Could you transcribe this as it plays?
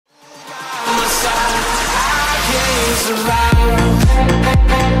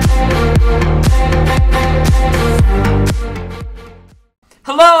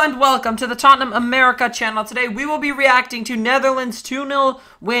Hello and welcome to the Tottenham America channel. Today we will be reacting to Netherlands' 2-0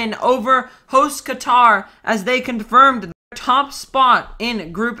 win over host Qatar as they confirmed their top spot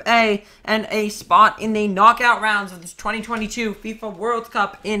in Group A and a spot in the knockout rounds of the 2022 FIFA World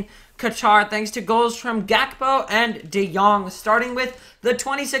Cup in Qatar, thanks to goals from Gakpo and De Jong, starting with the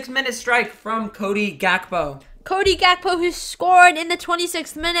 26-minute strike from Cody Gakpo. Cody Gakpo, who scored in the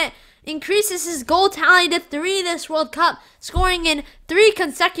 26th minute, increases his goal tally to 3 this World Cup, scoring in 3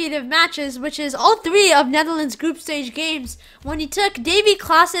 consecutive matches, which is all 3 of Netherlands' group stage games, when he took Davy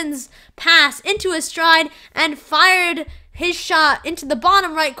Klaasen's pass into his stride and fired his shot into the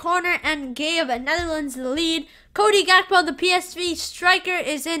bottom right corner and gave Netherlands the lead. Cody Gakpo, the PSV striker,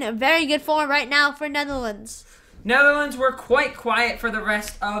 is in very good form right now for Netherlands. Netherlands were quite quiet for the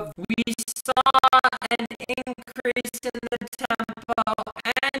rest of. We saw an increase in the tempo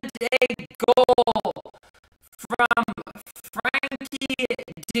and a goal from Frenkie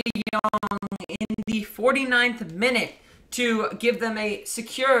de Jong in the 49th minute to give them a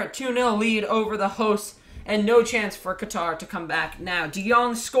secure 2-0 lead over the hosts and no chance for Qatar to come back now. De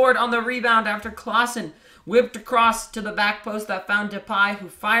Jong scored on the rebound after Klaasen whipped across to the back post that found Depay, who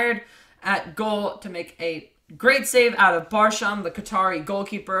fired at goal to make a great save out of Barsham, the Qatari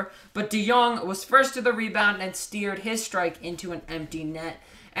goalkeeper, but De Jong was first to the rebound and steered his strike into an empty net.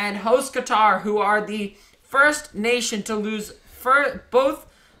 And host Qatar, who are the first nation to lose both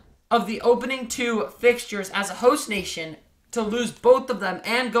of the opening 2 fixtures as a host nation, to lose both of them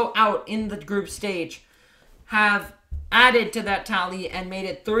and go out in the group stage, have added to that tally and made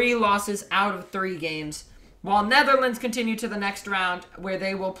it 3 losses out of 3 games. While Netherlands continue to the next round, where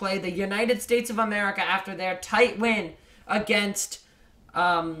they will play the United States of America after their tight win against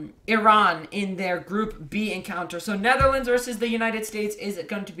Iran in their Group B encounter. So Netherlands versus the United States is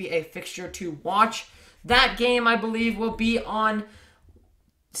going to be a fixture to watch. That game, I believe, will be on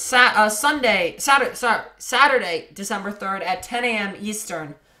Saturday, December 3rd at 10 a.m.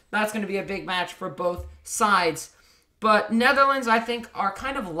 Eastern. That's going to be a big match for both sides. But Netherlands, I think, are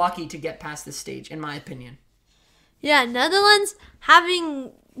kind of lucky to get past this stage, in my opinion. Yeah, Netherlands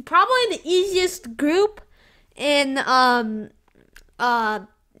having probably the easiest group in out of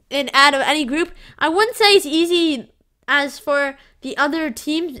any group. I wouldn't say it's easy as for the other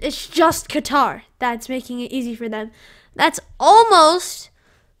teams. It's just Qatar that's making it easy for them. That's almost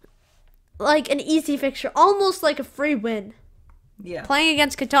like an easy fixture, almost like a free win. Yeah. Playing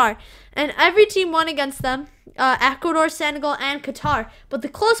against Qatar. And every team won against them. Ecuador, Senegal, and Qatar. But the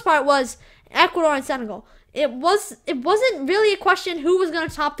close part was Ecuador and Senegal. It wasn't really a question who was going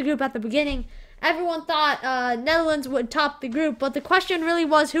to top the group at the beginning. Everyone thought Netherlands would top the group, but the question really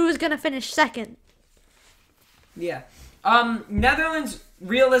was who was going to finish second. Yeah. Netherlands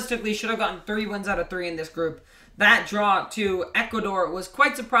realistically should have gotten 3 wins out of 3 in this group. That draw to Ecuador was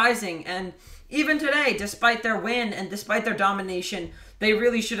quite surprising, and even today, despite their win and despite their domination, they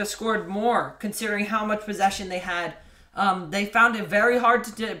really should have scored more, considering how much possession they had. They found it very hard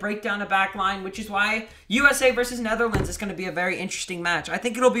to break down a back line, which is why USA versus Netherlands is going to be a very interesting match. I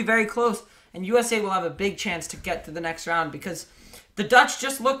think it'll be very close, and USA will have a big chance to get to the next round because the Dutch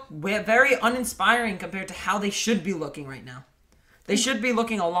just look very uninspiring compared to how they should be looking right now. They should be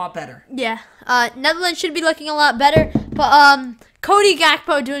looking a lot better. Yeah, Netherlands should be looking a lot better, but Cody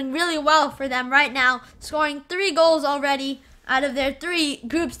Gakpo doing really well for them right now, scoring 3 goals already out of their 3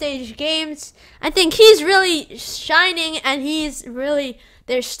 group stage games. I think he's really shining, and he's really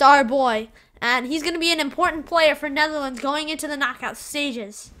their star boy. And he's going to be an important player for Netherlands going into the knockout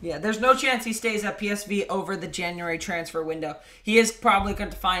stages. Yeah, there's no chance he stays at PSV over the January transfer window. He is probably going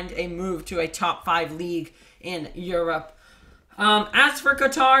to find a move to a top 5 league in Europe. As for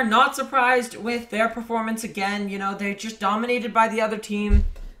Qatar, not surprised with their performance again. You know, they're just dominated by the other team.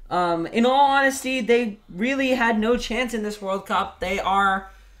 In all honesty, they really had no chance in this World Cup. They are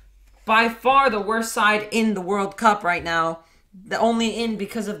by far the worst side in the World Cup right now. Only in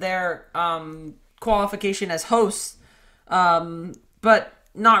because of their qualification as hosts. But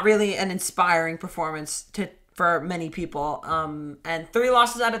not really an inspiring performance for many people. And 3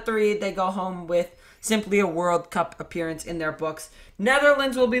 losses out of 3, they go home with simply a World Cup appearance in their books.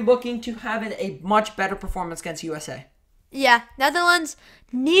 Netherlands will be looking to have a much better performance against USA. Yeah, Netherlands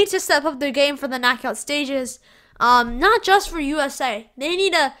need to step up their game for the knockout stages. Not just for USA. They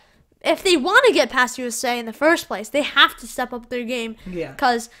need to, if they want to get past USA in the first place, they have to step up their game. Yeah.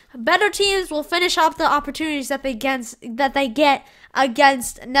 Because better teams will finish off the opportunities that they get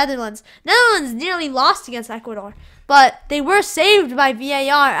against Netherlands. Netherlands nearly lost against Ecuador, but they were saved by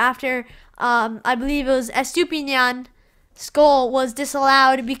VAR after I believe it was Estupinian's goal was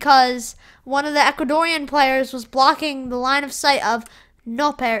disallowed because one of the Ecuadorian players was blocking the line of sight of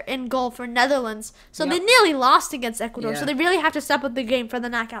Noper in goal for Netherlands. So they nearly lost against Ecuador. So they really have to step up the game for the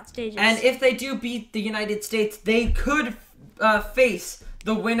knockout stages. And if they do beat the United States, they could face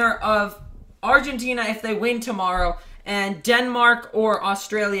the winner of Argentina if they win tomorrow, and Denmark or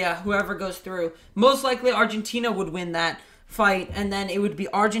Australia, whoever goes through. Most likely Argentina would win that fight, and then it would be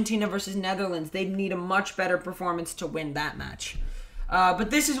Argentina versus Netherlands. They'd need a much better performance to win that match. But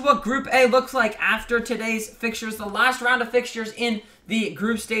this is what Group A looks like after today's fixtures, the last round of fixtures in the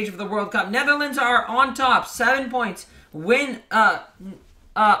group stage of the World Cup. Netherlands are on top, 7 points,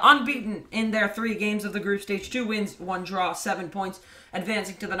 unbeaten in their 3 games of the group stage, 2 wins, 1 draw, 7 points,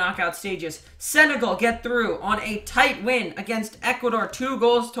 advancing to the knockout stages. Senegal get through on a tight win against Ecuador,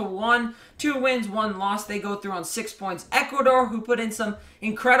 2-1, 2 wins, 1 loss. They go through on 6 points. Ecuador, who put in some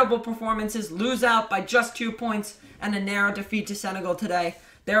incredible performances, lose out by just 2 points and a narrow defeat to Senegal today.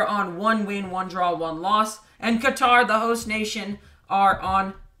 They're on 1 win, 1 draw, 1 loss. And Qatar, the host nation, are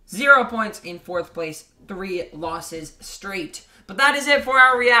on 0 points in 4th place, 3 losses straight. But that is it for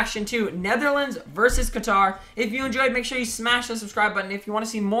our reaction to Netherlands versus Qatar. If you enjoyed, make sure you smash the subscribe button. If you want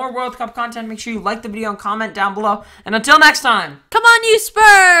to see more World Cup content, make sure you like the video and comment down below. And until next time, come on, you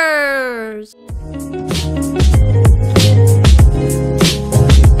Spurs!